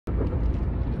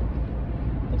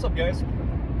What's up, guys?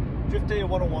 Drift Day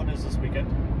 101 is this weekend.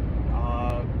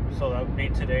 So that would be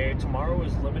today. Tomorrow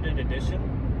is limited edition.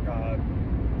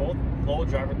 Both low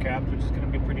driver caps, which is going to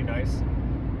be pretty nice,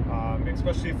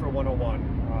 especially for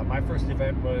 101. My first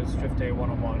event was Drift Day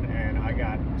 101, and I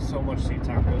got so much seat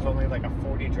time. It was only like a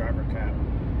 40 driver cap,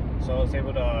 so I was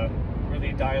able to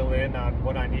really dial in on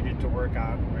what I needed to work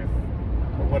on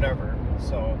with whatever.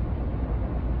 So,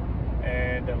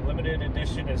 and the limited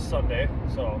edition is Sunday,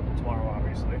 so tomorrow,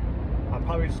 obviously. I'm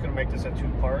probably just going to make this a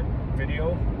two-part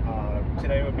video.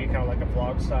 Today would be kind of like a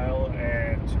vlog style,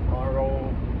 and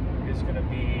tomorrow is going to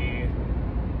be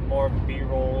more of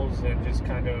B-rolls and just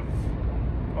kind of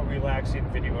a relaxing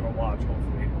video to watch,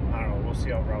 hopefully. I don't know, we'll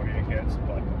see how rowdy it gets,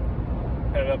 but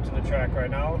headed up to the track right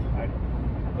now. I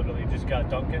literally just got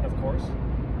Duncan, of course,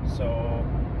 so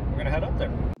we're going to head up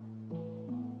there.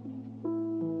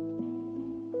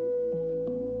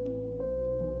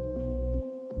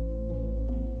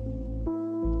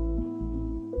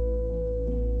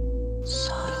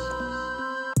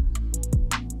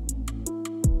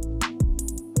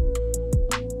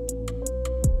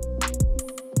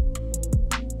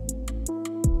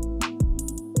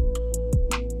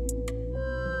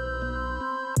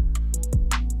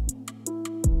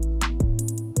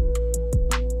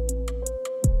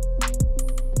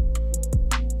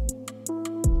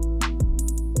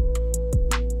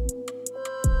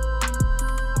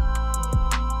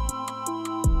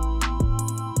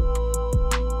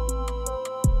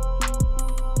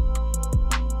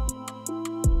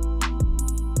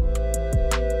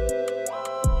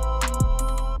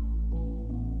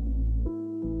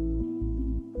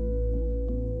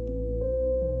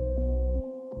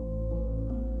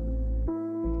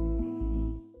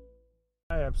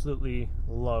 I absolutely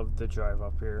love the drive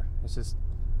up here. It's just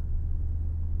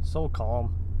so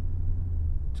calm.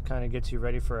 Just kind of gets you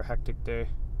ready for a hectic day.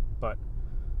 But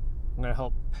I'm gonna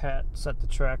help Pat set the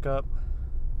track up.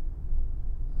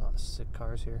 A lot of sick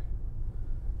cars here.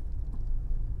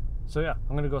 So yeah,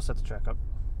 I'm gonna go set the track up.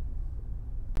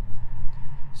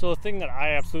 So the thing that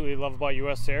I absolutely love about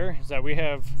USAir is that we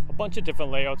have a bunch of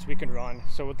different layouts we can run.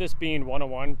 So with this being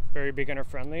 101, very beginner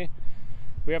friendly,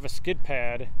 we have a skid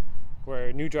pad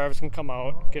where new drivers can come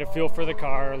out, get a feel for the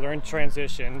car, learn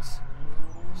transitions.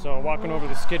 So walking over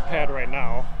the skid pad right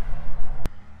now.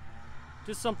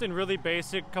 Just something really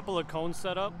basic, couple of cones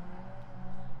set up.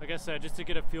 Like I said, just to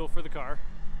get a feel for the car.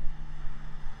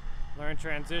 Learn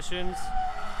transitions.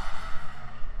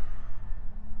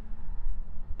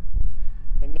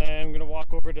 And then I'm gonna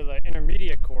walk over to the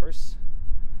intermediate course.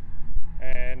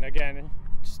 And again,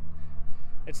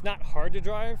 it's not hard to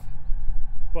drive,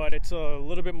 but it's a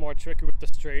little bit more tricky with the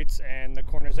straights and the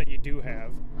corners that you do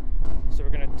have. So we're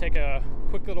gonna take a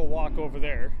quick little walk over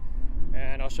there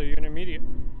and I'll show you intermediate.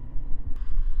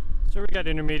 So we got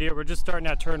intermediate. We're just starting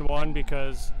at turn 1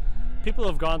 because people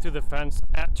have gone through the fence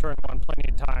at turn 1 plenty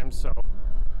of times. So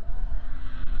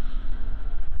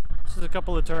this is a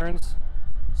couple of turns,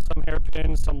 some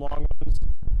hairpins, some long ones.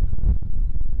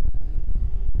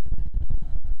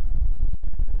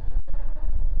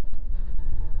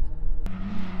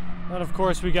 And of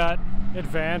course we got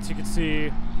advanced. You can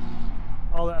see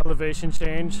all the elevation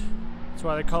change. That's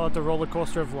why they call it the roller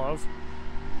coaster of love.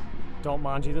 Don't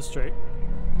manji the straight.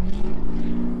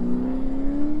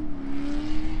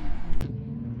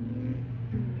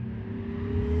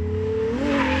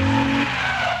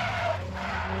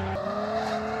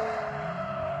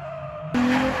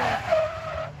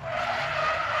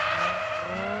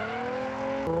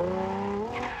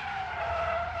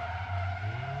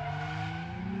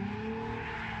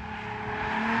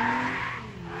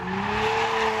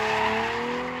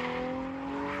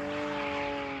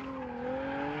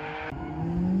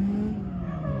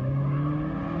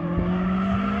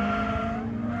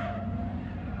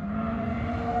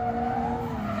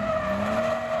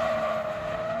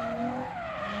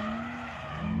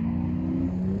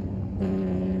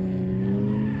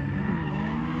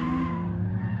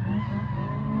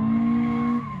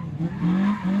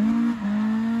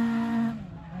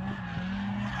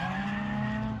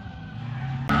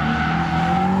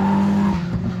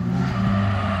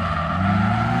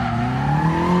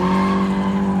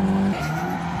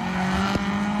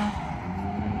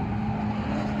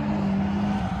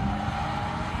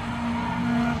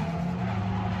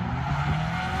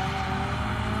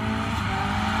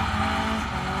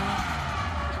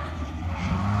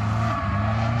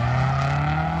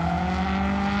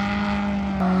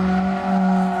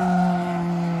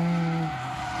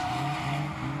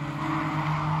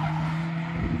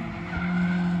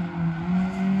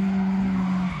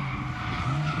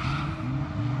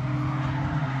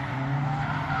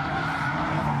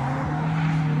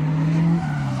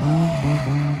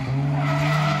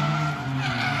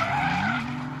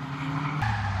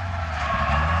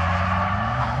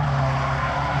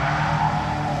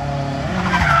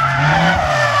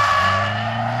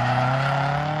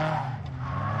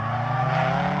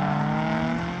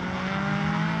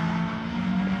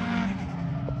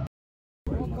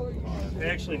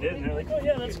 did, and they're like, oh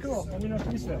yeah, that's cool. Let me know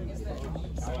if you said.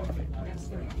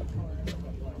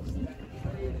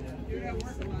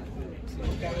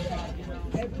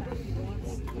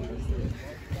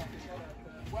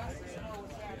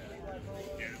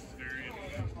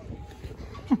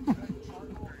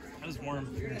 That was warm.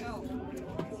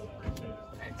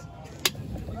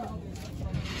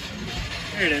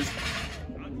 There it is.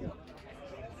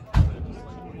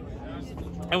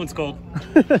 That one's cold.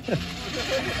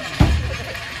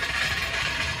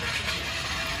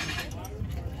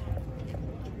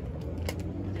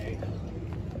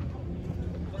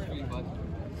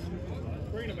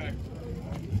 Bring it back.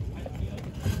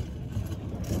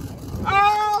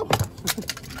 Oh!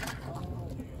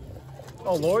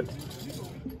 Oh Lord.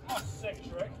 Oh, sick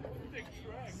trick.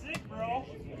 Sick, bro.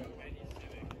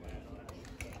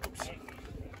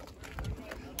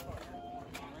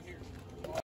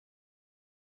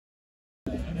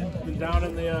 Been down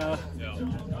in the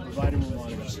vitamin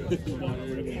water.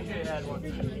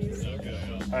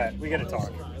 Alright, we gotta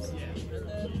talk.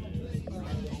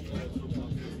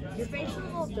 Your face is a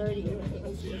little dirty.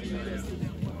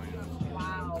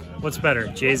 Wow. What's better,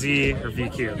 Jay-Z or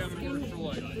VQ?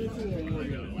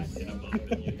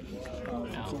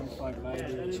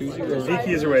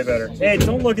 VQs are way better. Hey,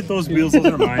 don't look at those wheels, those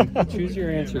are mine. Choose your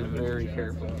answer very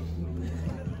carefully.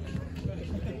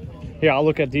 Yeah, I'll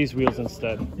look at these wheels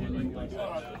instead.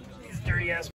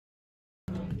 Dirty ass.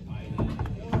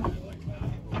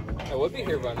 I would be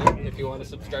here running if you want to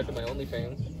subscribe to my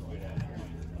OnlyFans.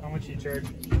 How much you charge?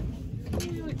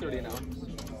 Like 30 an hour.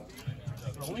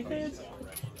 OnlyFans?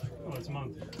 Oh, it's a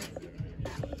month.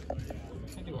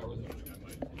 I do hours.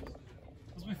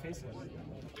 What's my face like?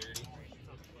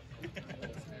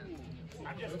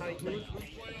 I'm just hiking.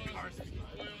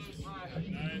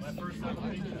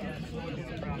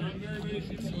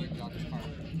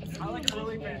 I like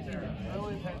early Pantera.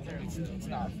 Early Pantera. It's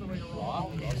not raw,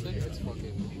 roasted, it's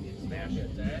fucking smash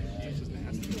it. It's just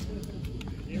nasty.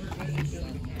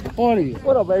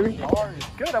 What up, baby? How are you?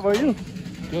 Good, how about you?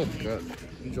 Good, good.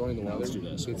 Enjoying the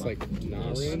weather. So it's like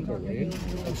not rain, but rain.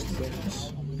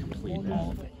 Complete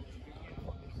all of it.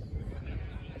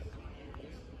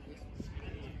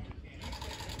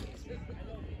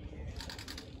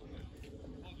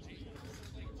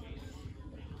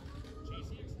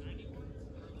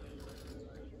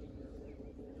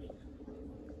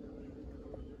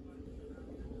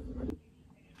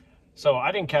 So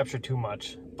I didn't capture too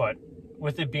much, but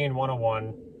with it being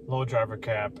 101, low driver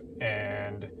cap,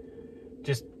 and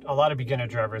just a lot of beginner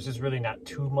drivers, there's really not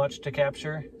too much to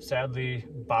capture. Sadly,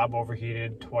 Bob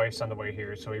overheated twice on the way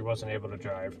here, so he wasn't able to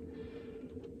drive.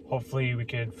 Hopefully we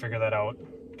could figure that out,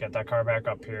 get that car back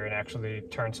up here and actually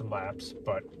turn some laps.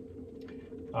 But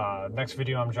next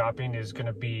video I'm dropping is going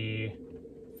to be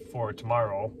for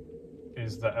tomorrow,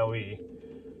 is the LE,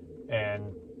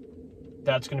 and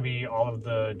that's going to be all of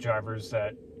the drivers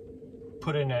that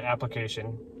put in an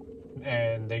application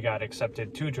and they got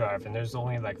accepted to drive, and there's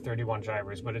only like 31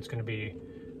 drivers, but it's going to be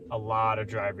a lot of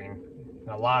driving,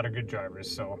 a lot of good drivers.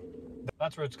 So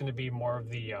that's where it's going to be more of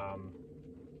the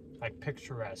like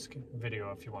picturesque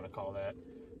video, if you want to call that.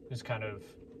 It's kind of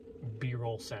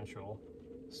B-roll central.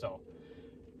 So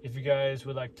if you guys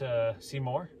would like to see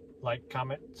more, like,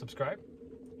 comment, subscribe,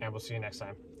 and we'll see you next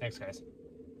time. Thanks, guys.